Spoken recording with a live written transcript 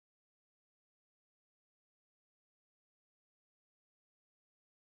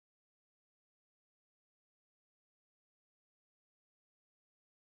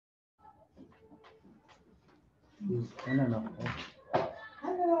No. Hello.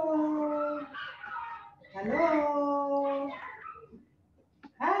 Hello.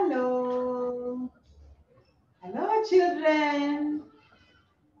 Hello. Hello, children.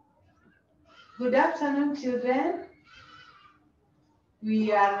 Good afternoon, children.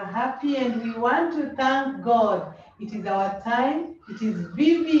 We are happy and we want to thank God. It is our time. It is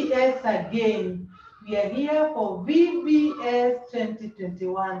VBS again. We are here for VBS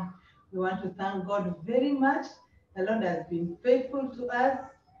 2021. We want to thank God very much. The Lord has been faithful to us.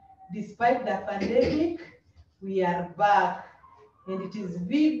 Despite the pandemic, we are back. And it is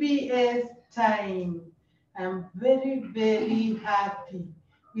VBS time. I'm very, very happy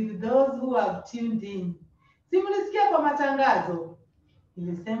with those who have tuned in. Si mlisikia kwa matangazo?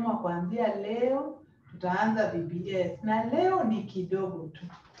 Ilisemwa kuanzia leo tutaanza VBS na leo ni kidogo tu.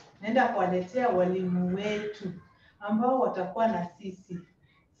 Naenda kuwaletea walimu wetu ambao watakuwa na sisi.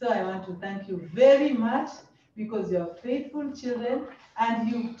 So I want to thank you very much because you are faithful children and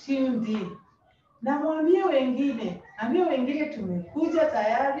you tuned in. Na mwambie wengine, ambie wengine tumekuja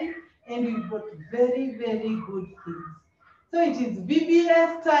tayari and we got very, very good things. So it is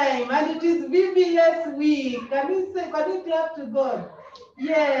VBS time and it is VBS week. Can you clap to God?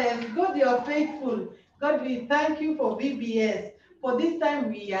 Yes, God, you are faithful. God, we thank you for VBS. For this time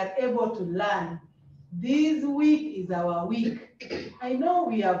we are able to learn. This week is our week. I know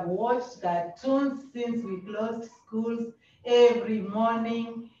we have watched cartoons since we closed schools every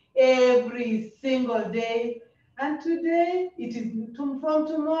morning, every single day. And today, it is from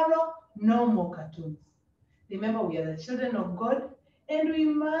tomorrow, no more cartoons. Remember, we are the children of God, and we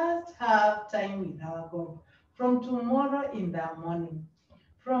must have time with our God. From tomorrow in the morning,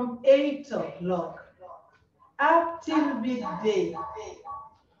 from 8 o'clock up till midday.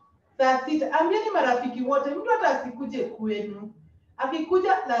 Saa sita, ambieni marafiki wote, mtu hata asikuje kwenu.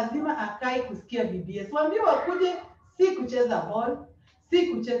 Akikuja lazima akae kusikia VBS. Waambie wakuje si kucheza ball, si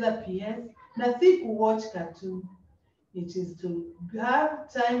kucheza PS, na si kuwatch cartoon. It is to have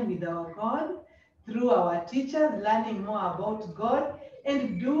time with our God through our teachers, learning more about God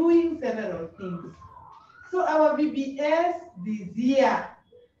and doing several things. So our VBS this year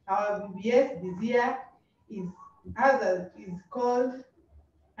is called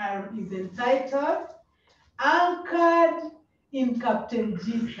is entitled Anchored in Captain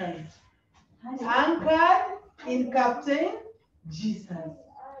Jesus. Anchored in Captain Jesus.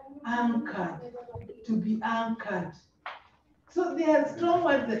 Anchored. To be anchored. So there are strong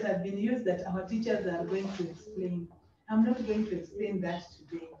words that have been used that our teachers are going to explain. I'm not going to explain that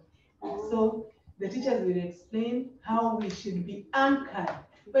today. So the teachers will explain how we should be anchored.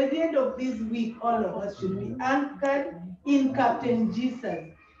 By the end of this week, all of us should be anchored in Captain Jesus.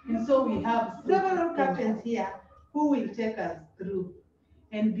 And so we have several captains here who will take us through.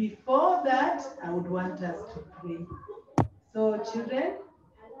 And before that, I would want us to pray. So children,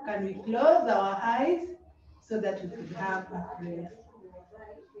 can we close our eyes so that we could have a prayer?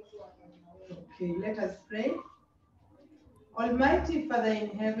 Okay, let us pray. Almighty Father in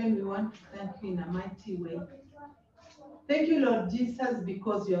heaven, we want to thank you in a mighty way. Thank you, Lord Jesus,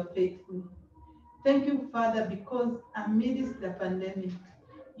 because you are faithful. Thank you, Father, because amidst the pandemic,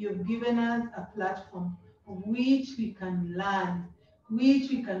 you've given us a platform of which we can learn, which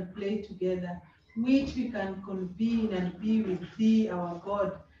we can play together, which we can convene and be with thee, our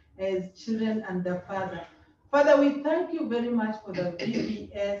God, as children and the Father. Father, we thank you very much for the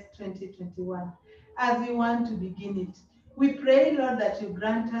VBS 2021 as we want to begin it. We pray, Lord, that you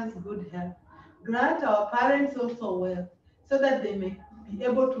grant us good health. Grant our parents also wealth, so that they may be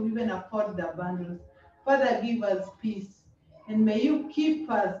able to even afford the bundles. Father, give us peace, and may you keep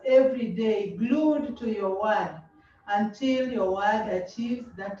us every day glued to your word until your word achieves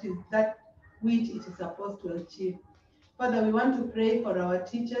that which it is supposed to achieve. Father, we want to pray for our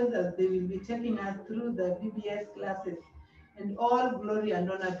teachers as they will be taking us through the VBS classes, and all glory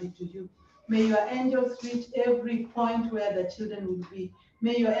and honor be to you. May your angels reach every point where the children will be.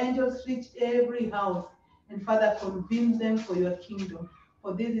 May your angels reach every house, and Father, convene them for your kingdom.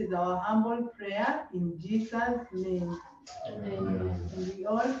 For this is our humble prayer in Jesus' name. Amen. And we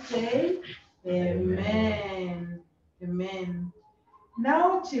all say, Amen. Amen.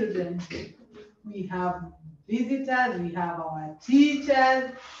 Now, children, we have visitors, we have our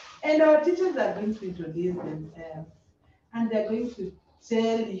teachers, and our teachers are going to introduce themselves. And they're going to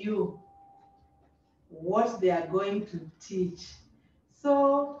tell you what they are going to teach.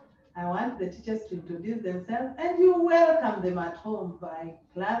 So I want the teachers to introduce themselves, and you welcome them at home by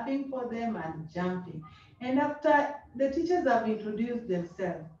clapping for them and jumping. And after the teachers have introduced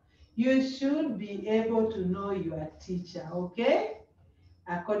themselves, you should be able to know your teacher, okay?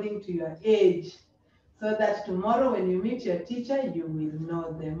 According to your age. so that tomorrow when you meet your teacher, you will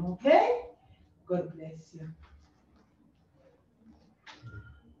know them, okay? God bless you.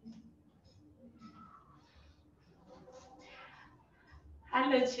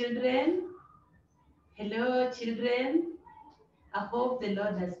 Hello, children. Hello, children. I hope the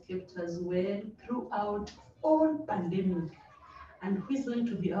Lord has kept us well throughout all pandemic. And who is going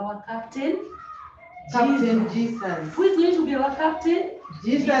to be our captain? Captain Jesus. Who is going to be our captain?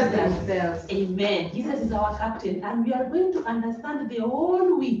 Jesus himself. Amen. Jesus is our captain. And we are going to understand the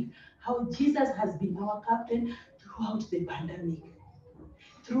whole week how Jesus has been our captain throughout the pandemic,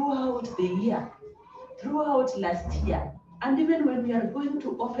 throughout the year, throughout last year. And even when we are going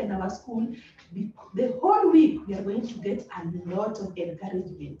to open our school, the whole week we are going to get a lot of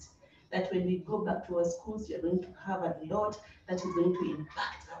encouragement that when we go back to our schools, we are going to have a lot that is going to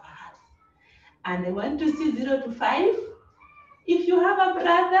impact our hearts. And I want to see 0 to 5. If you have a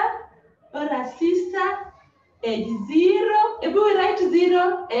brother or a sister, age 0, if we write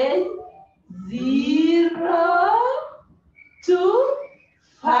 0, age 0 to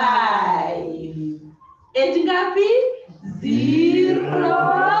 5. Age ngapi? 0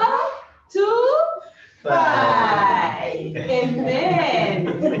 to 5. Amen.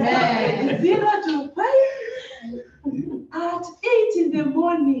 Amen. 0 to 5 at 8 in the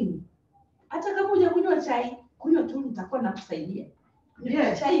morning. Hata kama hujakunywa chai, kunywa tu nitakuwa nakusaidia.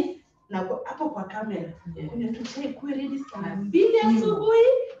 Yes. Chai na hapo kwa kamera. Kunywa tu chai kuwe ready saa 2 asubuhi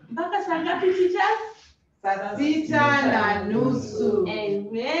mpaka saa ngapi teachers? Saa 6:30.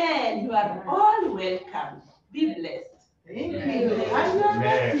 Amen. You are all welcome. Be blessed. Thank you.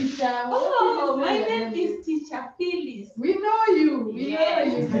 Amen. Oh, my name is Teacher Phyllis. We know you. We Yes,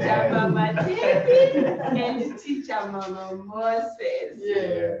 know you. Teacher Mama David and Teacher Mama Moses.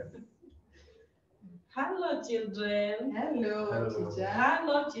 Yes. Hello, children. Hello, Hello. teacher.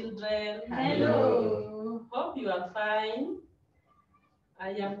 Hello, children. Hello. Hope you are fine.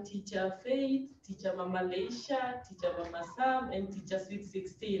 I am Teacher Faith, Teacher Mama Leisha, Teacher Mama Sam, and Teacher Sweet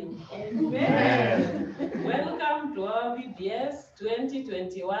 16. Amen. Welcome to our VBS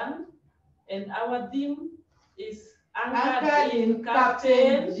 2021, and our theme is Anchored in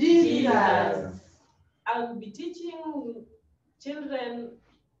Captain Jesus. I'll be teaching children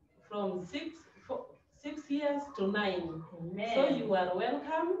from 6 years to 9. Amen. So you are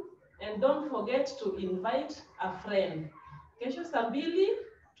welcome, and don't forget to invite a friend. Kesho saa 2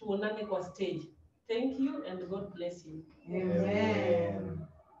 tuonane kwa stage. Thank you and God bless you. Amen.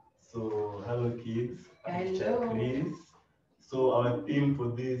 So, hello kids. I'm Teacher Hello. Chris. So our theme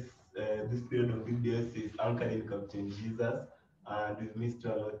for this period of VBS is Anchored in Captain Jesus, and we've missed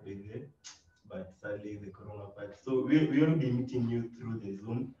you a lot by the, but sadly the corona part. So we will be meeting you through the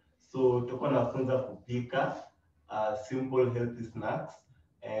Zoom. So tutakuwa nafunza kupika simple healthy snacks,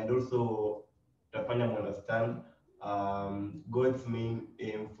 and also tutafanya understand God's main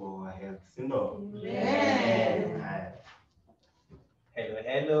aim for our health. Amen.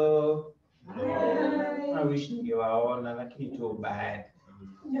 Hello. Hi. I wish ningewaona lakini too bad.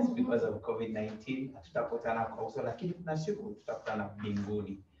 Just because of COVID-19 tutakutana kwa uso, lakini kuna siku tutakutana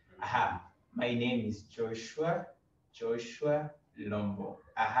mbinguni. My name is Joshua Lombo.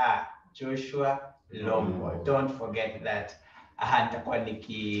 Joshua Lombo. Don't forget that. Nitakuwa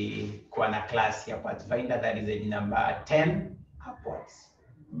nikikuwa na class ya Pathfinder, that is a number 10 upwards.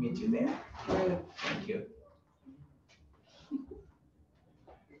 Meet you there. Thank you.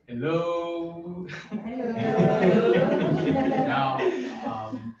 Hello. Now,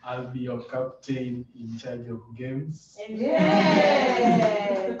 I'll be your captain in charge of games.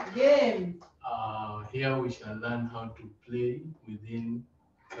 Yes. Game. Here we shall learn how to play within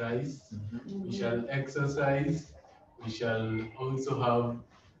Christ. We shall exercise. We shall also have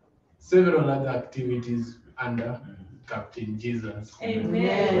several other activities under Captain Jesus.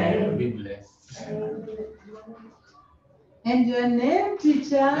 Amen. Be blessed. And your name,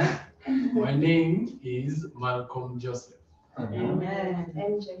 teacher? My name is Malcolm Joseph. Amen.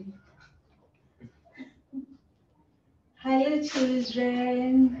 Hello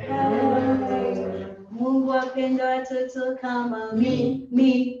children. Hello. Mungu apenda watoto kama mi.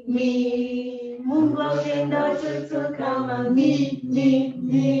 Mungu apenda watoto kama mi.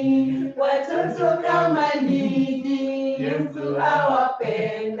 Watoto kama nini, Yesu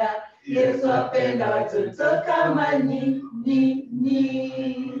awapenda. Yesu apenda watoto kama nini.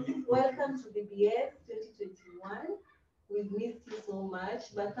 Welcome to BBS 2021. We've missed you so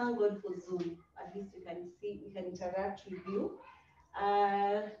much, but thank God for Zoom. At least we can interact with you.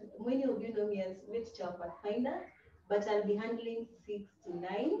 Many of you know me as Teacher Pathfinder, but I'll be handling 6 to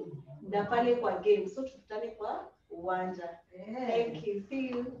 9 na pale kwa game, so tukutane kwa uwanja. Thank you. See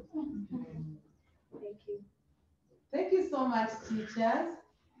you. Thank Thank you. Thank you so much, teachers.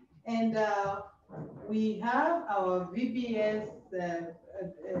 And we have our VBS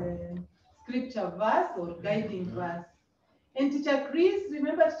scripture verse or guiding verse. And Teacher Chris,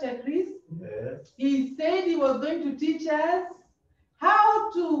 remember Teacher Chris? Yes. He said he was going to teach us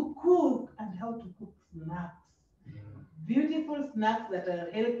how to cook and how to cook snacks. Beautiful snacks that are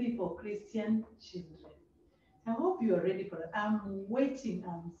healthy for Christian children. I hope you are ready for it. I'm waiting.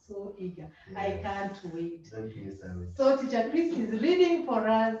 I'm so eager. I can't wait. Thank you, Sarah. So Teacher Chris is reading for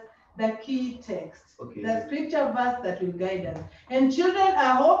us the key text, Okay. the scripture verse that will guide us. And children,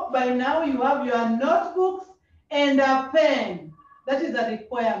 I hope by now you have your notebooks and a pen. That is a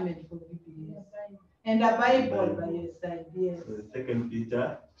requirement for VBS. And a Bible by your side, yes. So the 2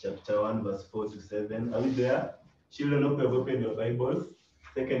 Peter chapter 1 verse 4 to 7. Are we there? Children, hope you have opened your Bibles.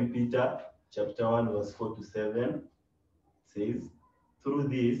 2 Peter chapter 1 verse 4 to 7 says, through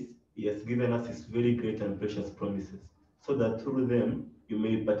this he has given us his very great and precious promises, so that through them you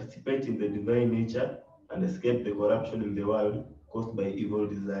may participate in the divine nature and escape the corruption in the world caused by evil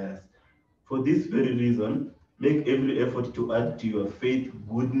desires. For this very reason, make every effort to add to your faith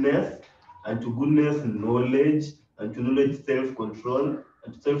goodness, and to goodness knowledge, and to knowledge self-control,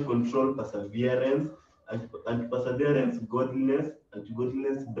 and to self-control perseverance, and to perseverance godliness, and to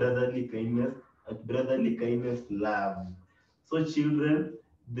godliness brotherly kindness, and to brotherly kindness love. So children,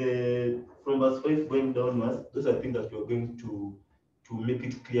 from verse 5 going downwards, those are things that we're going to make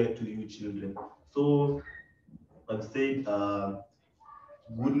it clear to you children. So I've said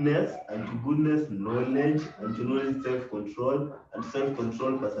goodness, and to goodness knowledge, and to knowledge self-control, and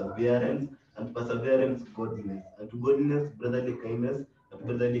self-control perseverance, and perseverance godliness, and to godliness brotherly kindness, and to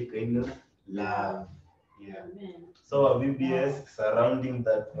brotherly kindness love. Yeah. Amen. So our VBS surrounding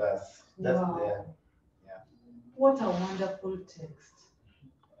that verse. That's Wow. there. What a wonderful text.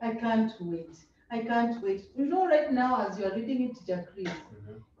 I can't wait. I can't wait. You know, right now, as you are reading it, Teacher Chris,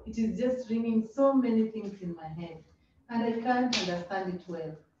 it is just ringing so many things in my head, and I can't understand it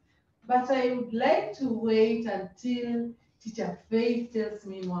well. But I would like to wait until Teacher Faith tells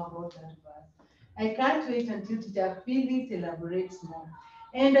me more about that verse. I can't wait until Teacher Phyllis elaborates more.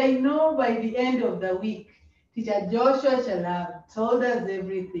 And I know by the end of the week, Teacher Joshua shall have told us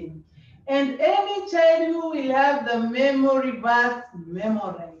everything. And any child who will have the memory verse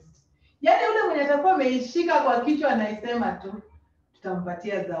memorized. Yaani ule mwenye atakuwa ameishika kwa kichwa anaisema tu,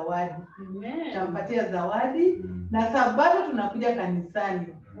 tutampatia zawadi. Amen. Tutampatia zawadi na Sabato tunakuja kanisani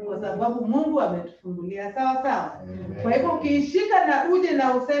kwa sababu Mungu ametufungulia, sawa sawa. Kwa hivyo ukiishika na uje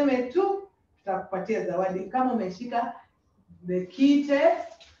na useme tu, tutakupatia zawadi kama umeshika the key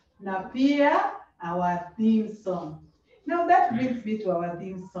text na pia our theme song. Now that brings me to our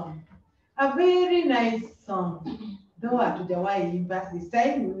theme song. A very nice song. Though hatujawahi imba, this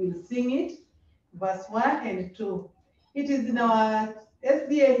time we will sing it, verse 1 and 2. It is in our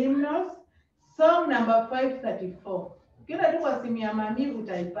SDA hymnals, song number 534. Ukienda tu kwa simu ya mami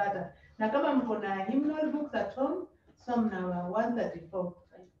utaipata. Na kama mko na hymnal books at home, song number 134.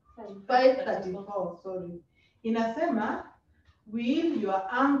 534, sorry. Inasema, will your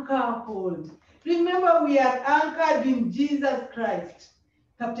anchor hold? Remember, we are anchored in Jesus Christ.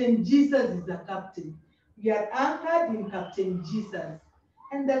 Captain Jesus is the captain. We are anchored in Captain Jesus.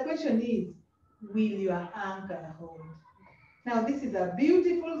 And the question is, will your anchor hold? Now, this is a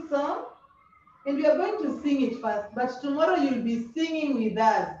beautiful song, and we are going to sing it first, but tomorrow you'll be singing with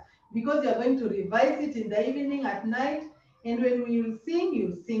us because you're going to revise it in the evening at night, and when we will sing,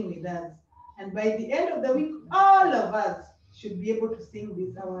 you'll sing with us. And by the end of the week, all of us should be able to sing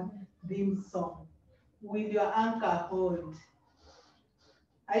this our theme song. Will your anchor hold?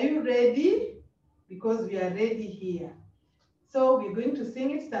 Are you ready? Because we are ready here. So we're going to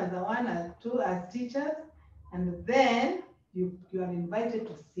sing it stanza 1 and 2 as teachers, and then you are invited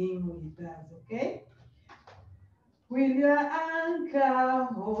to sing with us, okay? Will your anchor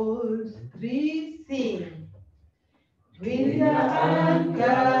hold? 3, sing. Will your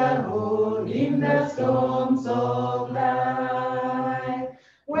anchor hold in the storms of life?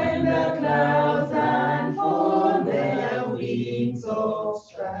 When the clouds unfold their wings of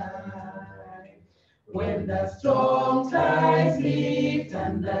strife, when the storm tides lift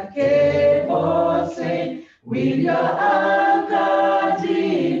and the cables sway, will your anchor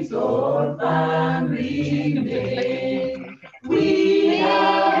dreams all thundering remain? We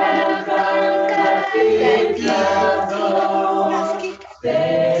have anchored in Jesus,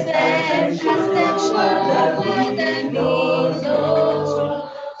 steadfast and sure that we know.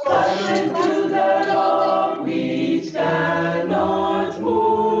 Fastened to the rock which cannot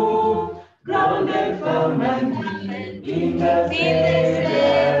move, grounded firm and deep in the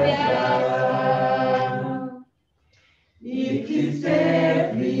Savior's love.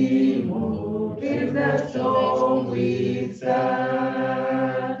 storm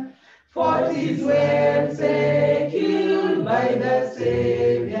withstand. For 'tis well secured by the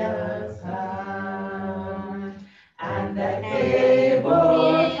Saviour's hand, and thy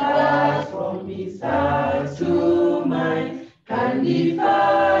favor flies from his heart to mine, can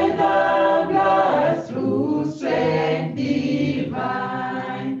defy the blast through strength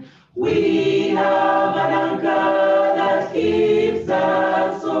divine. We have an anchor that keeps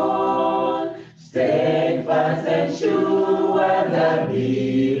us on, steadfast and sure the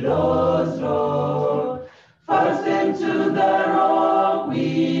billows roll, fastened to the rock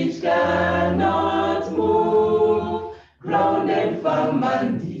which cannot move, grounded firm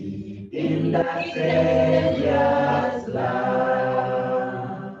and deep in the Savior's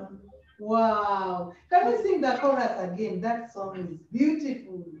love. Wow! Can we sing the chorus again? That song is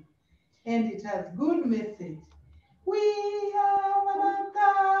beautiful and it has good message. We have an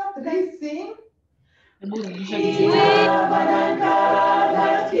anchor. Let's sing. We have an anchor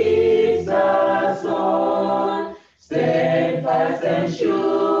that keeps us on, steadfast and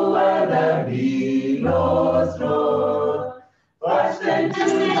sure the billows roll, fastened to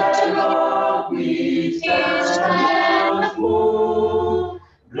the rock which cannot move,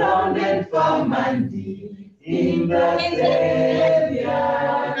 grounded firm and deep in the Savior's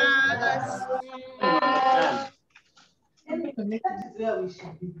love. And that is where we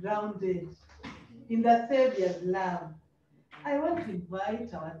should be grounded, in the Savior's love. I want to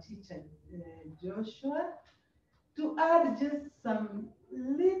invite our teacher, Joshua, to add just some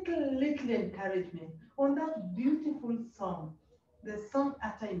little encouragement on that beautiful song. The song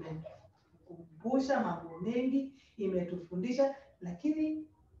hata imetukumbusha mambo mengi, imetufundisha, lakini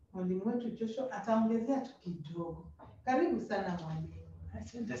mwalimu wetu Joshua ataongezea tu kidogo. Karibu sana mwalimu.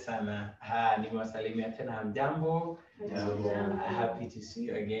 Asante sana. Nimewasalimia tena, hamjambo. Happy to see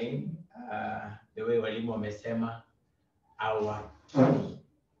you again. The way walimu wamesema, our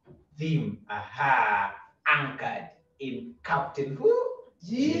theme, anchored in Captain who?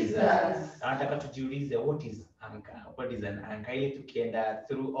 Jesus. Nataka tujiulize, what is anchor? What is an anchor? Ili tukienda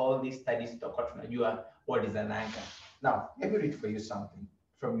through all these studies tutakuwa tunajua what is an anchor. Now, let me read for you something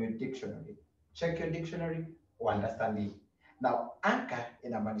from your dictionary. Check your dictionary or understand it. Now, anchor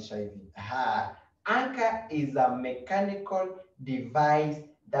inamaanisha hivi. Anchor is a mechanical device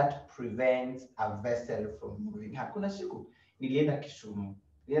that prevents a vessel from moving. Hakuna siku nilienda Kisumu.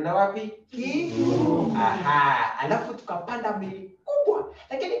 Nilienda wapi? Kisumu. Alafu tukapanda meli kubwa.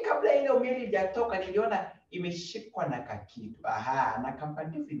 Lakini kabla ile meli haijatoka niliona imeshikwa na kakitu. Na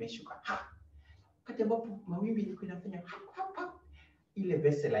kampani imeshuka. Wakati ambapo mawimbi ilikuwa inafanya ile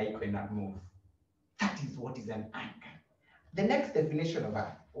vessel haiko ina move. That is what is an anchor. The next definition of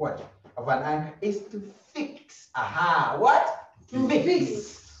an anchor is to fix. What? To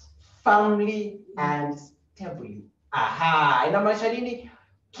fix. Firmly and stably. Inamaanisha nini?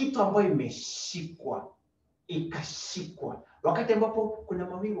 Kitu ambayo imeshikwa, ikashikwa. Wakati ambapo kuna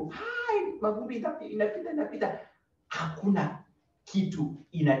mawingu, mavumbi inapita, hakuna kitu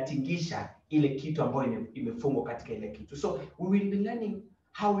inatingisha ile kitu ambayo imefungwa katika ile kitu. So we will be learning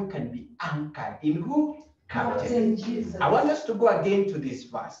how we can be anchored in who? Captain Jesus. I want us to go again to this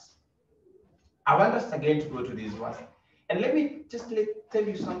verse. And let me just tell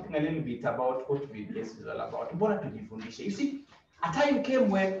you something a little bit about what VBS is all about. You see, a time came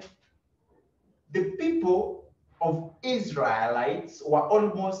when the people of Israelites were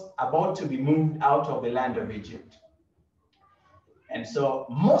almost about to be moved out of the land of Egypt. And so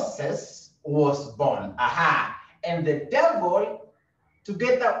Moses was born. And the devil,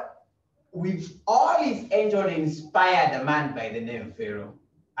 together with all his angels, inspired a man by the name Pharaoh.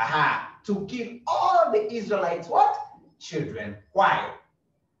 To kill all the Israelites, what? Children. Why?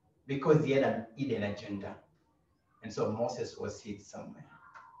 Because he had an hidden agenda. And so Moses was hid somewhere.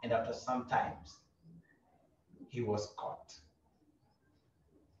 And after some times, he was caught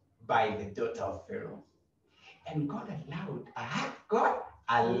by the daughter of Pharaoh. And God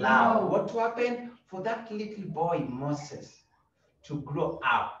allowed what to happen? For that little boy, Moses, to grow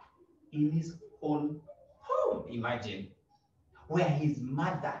up in his own home. Imagine, where his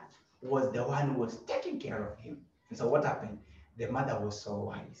mother was the one who was taking care of him. And so what happened? The mother was so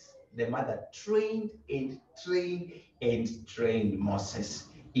wise. The mother trained Moses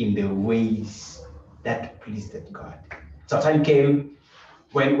in the ways that pleased God. So time came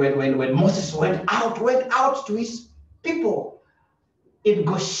when Moses went out to his people in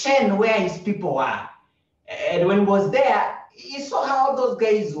Goshen, where his people were. And when he was there, he saw how those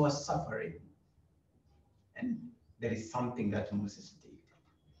guys were suffering. And there is something that Moses did.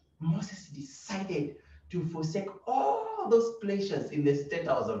 Moses decided to forsake all those pleasures in the state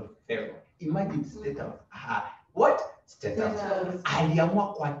house of Pharaoh. Imagine state house. What? State house.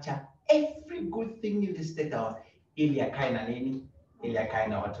 Aliamua kuacha every good thing in the state house ili akae na nini? Ili akae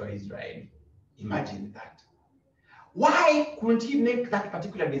na watu wa Israeli. Imagine that. Why couldn't he make that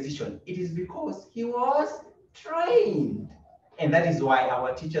particular decision? It is because he was trained. And that is why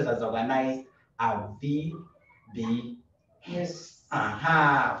our teachers has organized a VBS.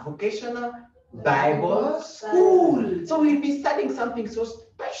 Vocational Bible School. So we'll be studying something so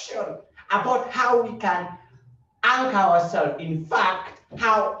special about how we can anchor ourselves. In fact,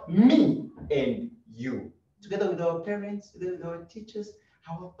 how me and you, together with our parents, together with our teachers,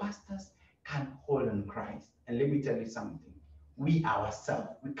 our pastors, can hold on Christ. And let me tell you something. We ourselves,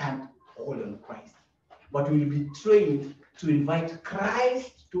 we can't hold on Christ. But we will be trained to invite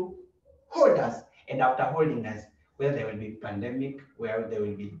Christ to hold us. And after holding us, where there will be pandemic, where there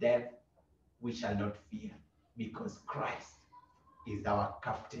will be death, we shall not fear, because Christ is our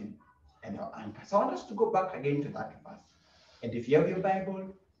captain and our anchor. So I want us to go back again to that verse. And if you have your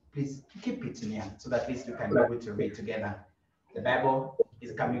Bible, please keep it near so that at least we can be able to read together. The Bible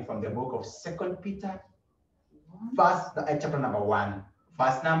is coming from the book of 2 Peter, chapter number 1,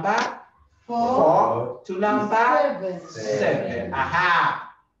 verse number 4 to number 7.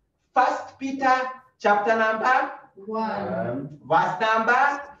 1 Peter chapter number 1, verse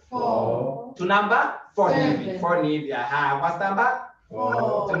number 4 to number 4. 7. Verse number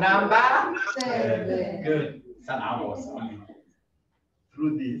 4 to number 7. Good. Son, I was on.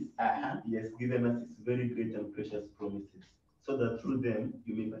 Through this, he has given us his very great and precious promises, so that through them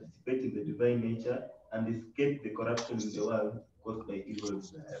you may participate in the divine nature and escape the corruption in the world caused by evil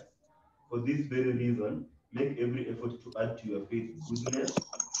desires. For this very reason, make every effort to add to your faith goodness,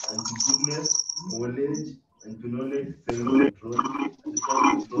 and to goodness, knowledge, and to knowledge, self-control, and to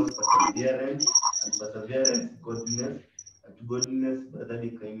self-control, perseverance, and perseverance, godliness, and to godliness,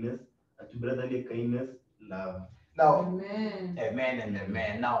 brotherly kindness, and to brotherly kindness, love. Now, Amen. amen and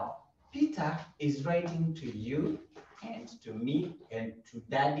amen. Now, Peter is writing to you and to me and to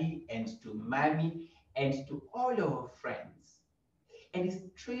daddy and to mommy and to all our friends. And he's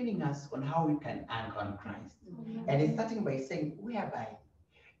training us on how we can anchor on Christ. And he's starting by saying, whereby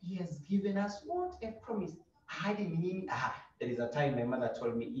he has given us what? A promise. There is a time my mother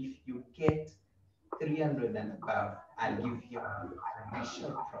told me, if you get 300 and above, I'll give you a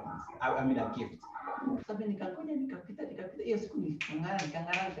mission promise. I mean a gift. Sabi nikakuja nikapita hiyo siku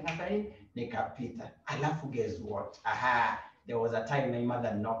nikapita. Alafu guess what? There was a time my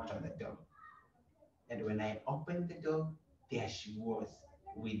mother knocked on the door. And when I opened the door, there she was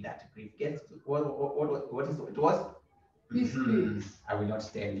with that brief. Guess what is it was? I will not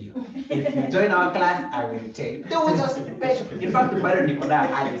tell you. If you join our class, I will tell you. There was a special. In fact, it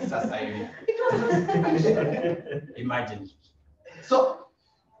was so special. Imagine. So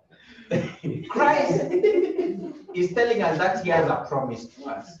Christ is telling us that he has a promise to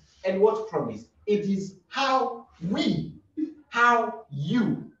us. And what promise? It is how we, how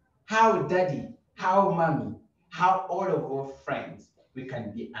you, how daddy, how mommy, how all of our friends, we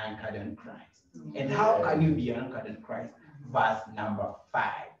can be anchored in Christ. And how can you be anchored in Christ? Verse number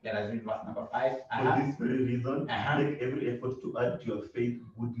 5. Let us read verse number 5. For this very reason, make every effort to add to your faith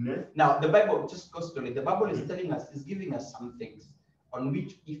goodness. Now, the Bible, just goes slowly. The Bible is telling us, is giving us some things on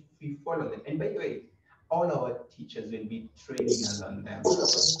which if we follow them, and by the way, all our teachers will be training us on them.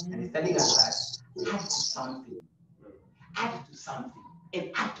 And he's telling us that add to something,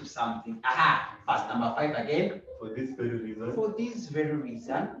 and add to something. Verse number 5 again. For this very reason, For this very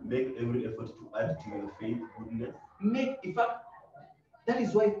reason, make every effort to add to your faith goodness. in fact, that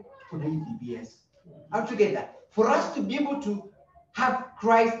is why for the VBS, altogether, for us to be able to have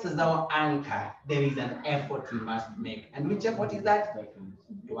Christ as our anchor, there is an effort we must make. And which effort is that?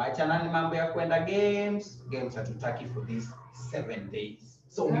 Tuachana ni mambo ya kwenda games hatutaki for these 7 days.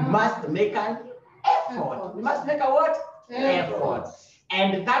 So we must make an effort. We must make a what? Effort.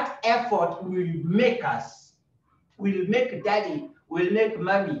 And that effort will make us, will make daddy, will make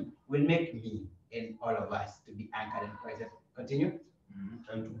mommy, will make me, and all of us to be anchored in Christ. Continue.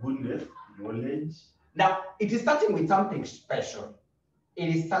 And to goodness, knowledge. Now, it is starting with something special. It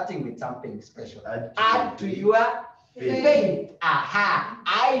is starting with something special. Add to your faith.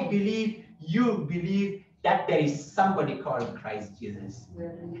 I believe, you believe that there is somebody called Christ Jesus.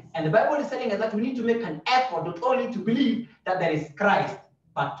 And the Bible is telling us that we need to make an effort not only to believe that there is Christ,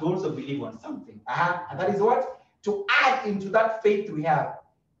 but to also believe on something. And that is what? To add into that faith we have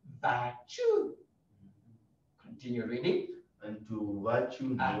virtue. Continue reading. And to virtue,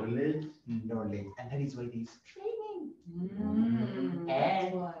 knowledge. And that is why there is training.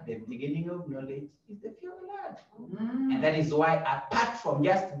 And the beginning of knowledge is the fear of the Lord. And that is why, apart from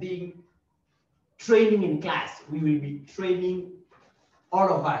just being training in class. We will be training all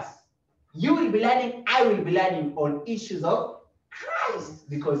of us. You will be learning, I will be learning on issues of Christ,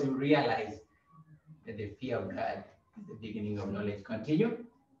 because you realize that the fear of God is the beginning of knowledge. Continue.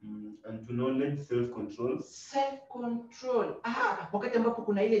 And to knowledge, self-control. Self-control. Wakati ambapo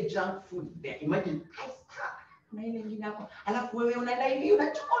kuna ile junk food there, imagine kuna ile ingine hapo, alafu wewe unaenda hivi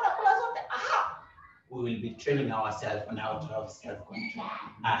unachukua unakula zote. We will be training ourselves on how to have self-control.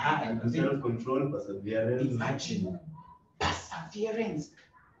 And self-control, perseverance. Imagine perseverance.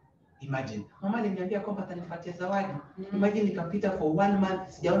 Imagine mama aliniambia kwamba atanipatia zawadi. Imagine nikapita for 1 month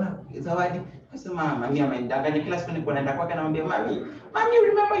sijaona zawadi. Kasema mami amendanganya, kila siku niko naenda kwake namwambia mami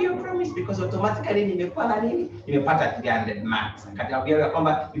remember your promise, because automatically nimekuwa na nini? Nimepata 300 marks. Akaniambia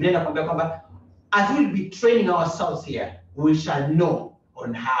kwamba Biblia inakwambia kwamba as we will be training ourselves here, we shall know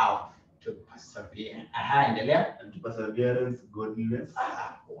on how to persevere. Endelea. And to perseverance, godliness.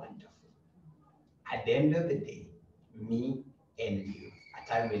 Wonderful. At the end of the day, me and you, a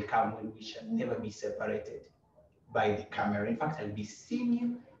time will come when we shall never be separated by the camera. In fact, I'll be seeing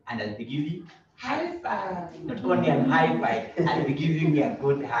you and I'll be giving you high five. Not only a high five, I'll be giving you a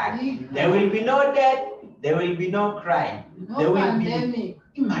good hug. There will be no death, there will be no crime. No there will pandemic. be,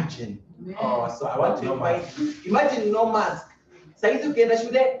 imagine. Yeah. So I want to invite you. Imagine no mask. Saizi ukienda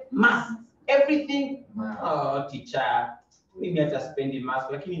shule, mask. Everything. Oh, teacher. Maybe I just spend the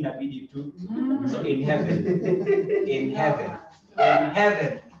mask, lakini inabidi tu. So in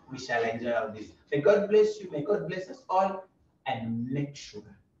heaven, we shall enjoy all this. May God bless you. May God bless us all, and make sure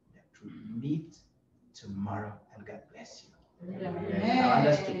that we meet tomorrow. And God bless you. I want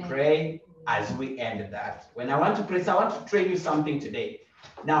us to pray as we end that. When I want to pray, so I want to train you something today.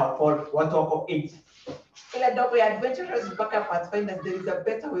 Now, for what talk of it. Adventurous backup Pathfinders, there is a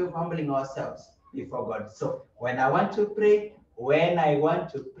better way of humbling ourselves before God. So when I want to pray,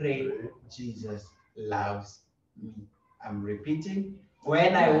 Jesus loves me. I'm repeating.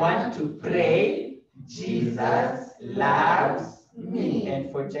 When I want to pray, Jesus loves me.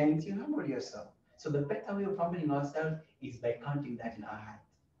 And for James, you humble yourself. So the better way of humbling ourselves is by counting that in our heart,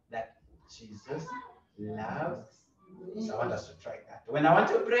 that Jesus loves me. So I want us to try that. When I want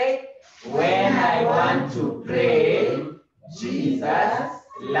to pray, Jesus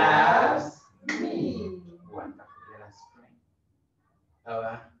loves me. Wonderful. Let us pray.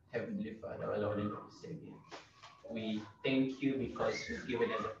 Our Heavenly Father, our Lord and Savior, we thank you because you've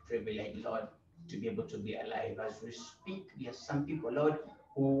given us a privilege, Lord, to be able to be alive. As we speak, there are some people, Lord,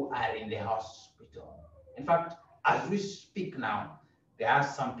 who are in the hospital. In fact, as we speak now, there are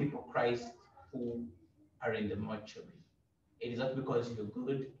some people, Christ, who are in the mortuary. It is not because you're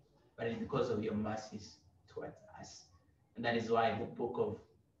good, but it's because of your mercies towards us. And that is why the book of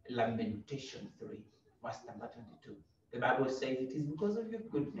Lamentation 3, verse number 22, the Bible says it is because of your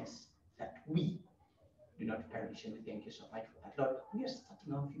goodness that we do not perish. And we thank you so much for that. Lord, we are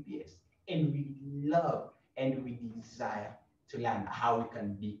starting on VBS, and we love and we desire to learn how we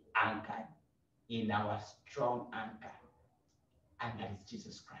can be anchored in our strong anchor, and that is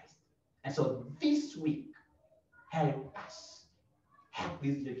Jesus Christ. And so this week, help us, help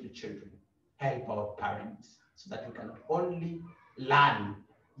these little children, help our parents, so that we can not only learn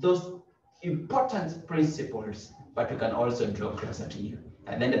those important principles, but we can also draw closer to you.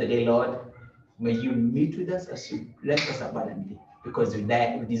 At the end of the day, Lord, may you meet with us as you bless us abundantly, because we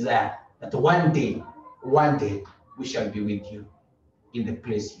desire that one day, we shall be with you in the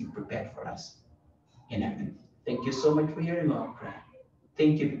place you prepared for us in heaven. Thank you so much for hearing our prayer.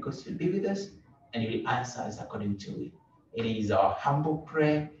 Thank you because you'll be with us and you'll answer us according to it. It is our humble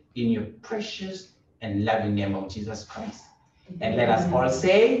prayer in your precious and loving name of Jesus Christ. And let us all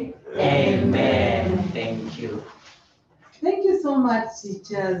say, Amen. Thank you. Thank you so much,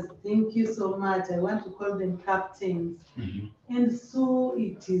 teachers. Thank you so much. I want to call them captains. And so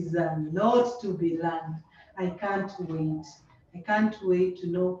it is a lot to be learned. I can't wait. I can't wait to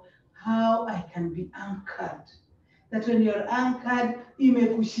know how I can be anchored. That when you're anchored,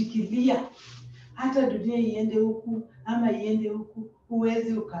 imekushikilia. Hata dunia iende huku ama iende huku,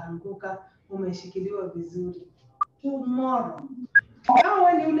 huwezi ukaanguka, umeshikiliwa vizuri. Tomorrow,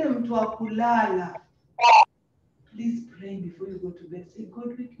 kama ni ule mtu wa kulala, please pray before you go to bed. Say,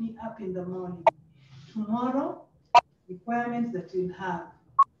 God, wake me up in the morning. Tomorrow, requirements that you'll have.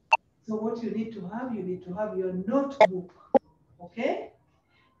 So what you need to have your notebook, okay?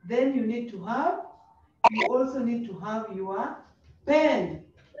 Then you also need to have your pen,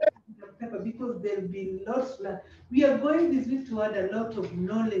 paper, because there'll be lots. We are going this week to add a lot of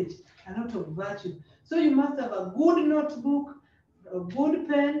knowledge, a lot of virtue. So you must have a good notebook, a good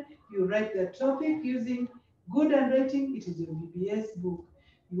pen. You write the topic using good handwriting. It is your VBS book.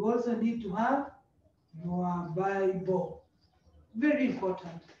 You also need to have your Bible. Very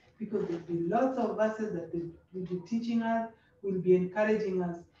important, because there'll be lots of verses that they will be teaching us, will be encouraging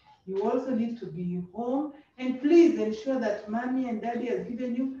us. You also need to be home, and please ensure that mommy and daddy has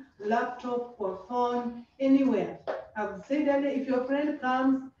given you laptop or phone anywhere. I've said earlier, if your friend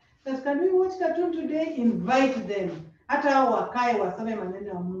comes, that can we watch cartoon today? Invite them. Hata hao wakae wasome maneno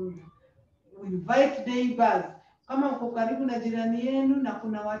ya Mungu. Invite neighbors. Kama uko karibu na jirani yenu na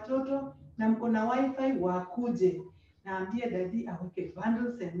kuna watoto na mko na wifi, wakuje. Naambie daddy aweke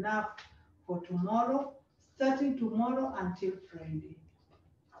bundles enough for tomorrow, starting tomorrow until Friday.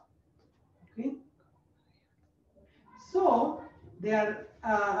 Okay? So there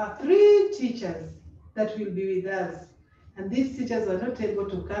are 3 teachers that will be with us, and these teachers were not able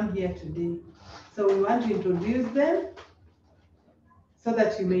to come here today. So we want to introduce them so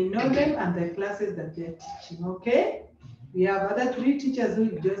that you may know them and the classes that they're teaching, okay? We have other 3 teachers who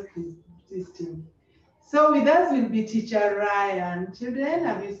will just assisting. So with us will be Teacher Ryan. Children,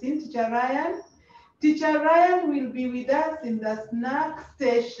 have you seen Teacher Ryan? Teacher Ryan will be with us in the snack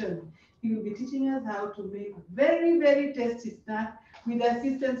station. He will be teaching us how to make very, very tasty snack with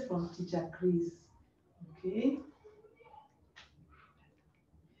assistance from Teacher Chris. Okay.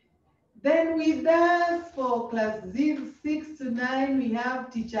 Then with us for class 6 to 9, we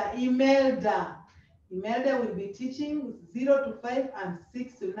have Teacher Imelda. Imelda will be teaching 0 to 5 and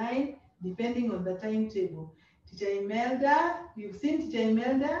 6 to 9, depending on the timetable. Teacher Imelda, you've seen Teacher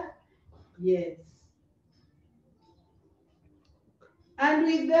Imelda? Yes. And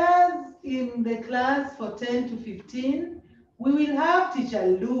with us in the class for 10 to 15, we will have Teacher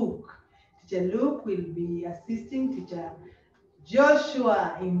Luke. Teacher Luke will be assisting Teacher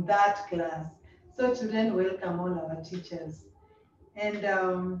Joshua in that class. So children, welcome all our teachers.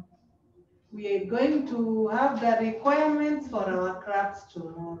 And we are going to have the requirements for our crafts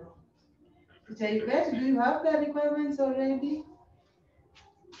tomorrow. Teacher Yvette, do you have the requirements already?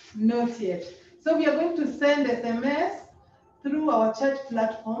 Not yet. So we are going to send SMS through our church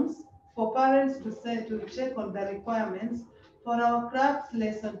platforms for parents to check on the requirements for our crafts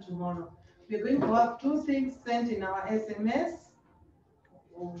lesson tomorrow. We're going to have 2 things sent in our SMS.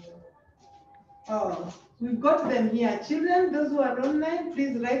 Oh, we've got them here. Children, those who are online,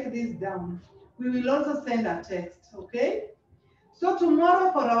 please write this down. We will also send a text, okay? So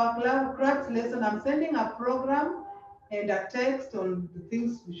tomorrow for our crafts lesson, I'm sending a program and a text on the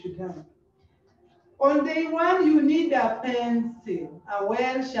things we should have. On day 1, you need a pencil, a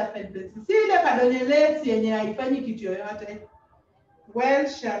well-sharpened pencil. See ile kadonyelesi yenye haifanyi kitu yoyote.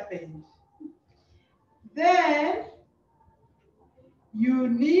 Well-sharpened. Then, you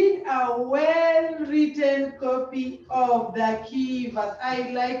need a well-written copy of the key verse.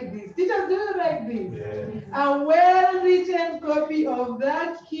 I like this. Teachers, do you like this? Yes. A well-written copy of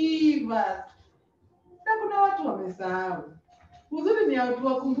that key verse. Na kuna watu wamesahau. Uzuri ni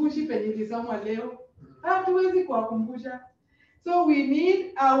hatuwakumbushi penye ilisomwa leo. Hatuwezi kuwakumbusha. So we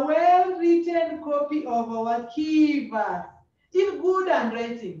need a well-written copy of our key verse in good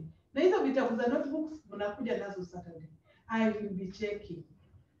handwriting. Na hizo vitabu za notebooks mnakuja nazo Saturday. I will be checking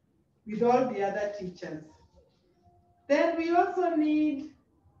with all the other teachers. Then we also need,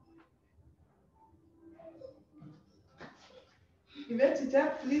 Yvette,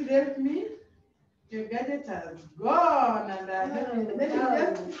 teacher, please help me. Your gadget has gone, and let me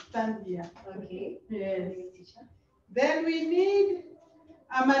just stand here. Okay. Yes. Then we need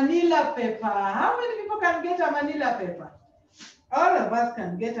a manila paper. How many people can get a manila paper? All of us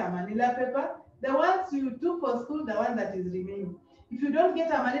can get a manila paper. The ones you took for school, the one that is remaining. If you don't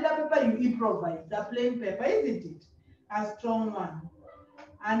get a manila paper, you improvise the plain paper, isn't it? A strong one.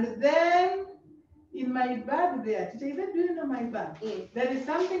 And then in my bag there, do you know my bag? Yes. There is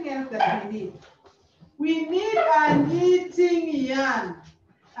something else that we need. We need a knitting yarn.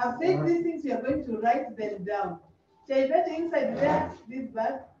 I've said these things, we are going to write them down. Inside there, this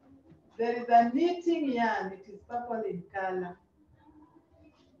bag, there is a knitting yarn. It is purple in color.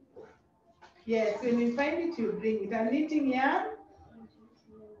 Yes, when you find it, you bring it. A knitting yarn.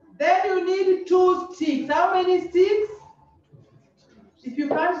 Then you need 2 sticks. How many sticks? If you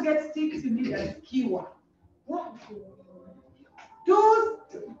can't get sticks, you need a skewer. What? 2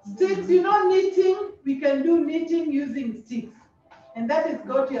 sticks. You know knitting, we can do knitting using sticks. And that is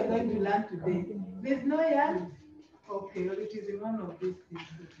what you are going to learn today. There's no yarn? Okay, well, it is in one of these things.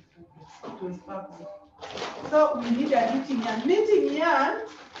 It was purple. So we need a knitting yarn. Knitting yarn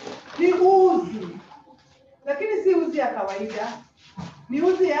ni uzi. Lakini si uzi ya kawaida. Ni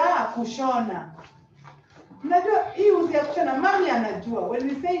uzi ya kushona. Unajua hii uzi ya kushona, mami anajua. When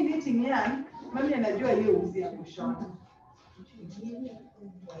we say knitting yarn, mami anajua hiyo uzi ya kushona.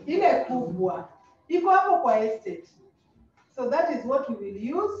 Ile kubwa. iko hapo kwa estate. So that is what we will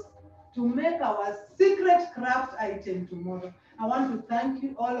use to make our secret craft item tomorrow. I want to thank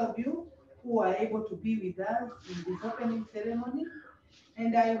you, all of you who are able to be with us in this opening ceremony.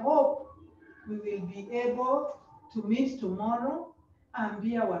 And I hope we will be able to meet tomorrow.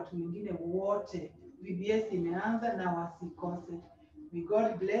 Ambia watu wengine wote VBS imeanza na wasikose. May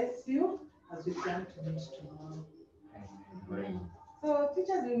God bless you as we plan to meet tomorrow. So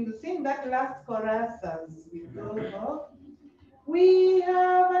teachers, we will sing that last chorus as we go off. We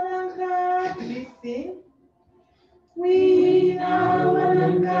have an anchor, please sing. We have an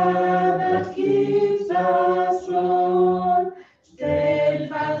anchor that keeps us strong,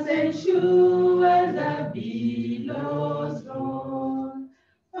 steadfast and sure as the billows roll.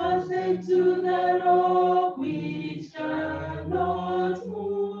 Fastened to the rock which cannot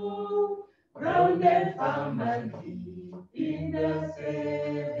move, grounded firm and deep in the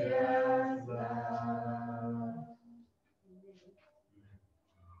Savior's love.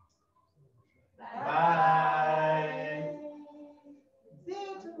 Bye. See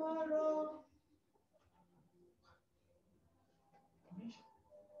you tomorrow.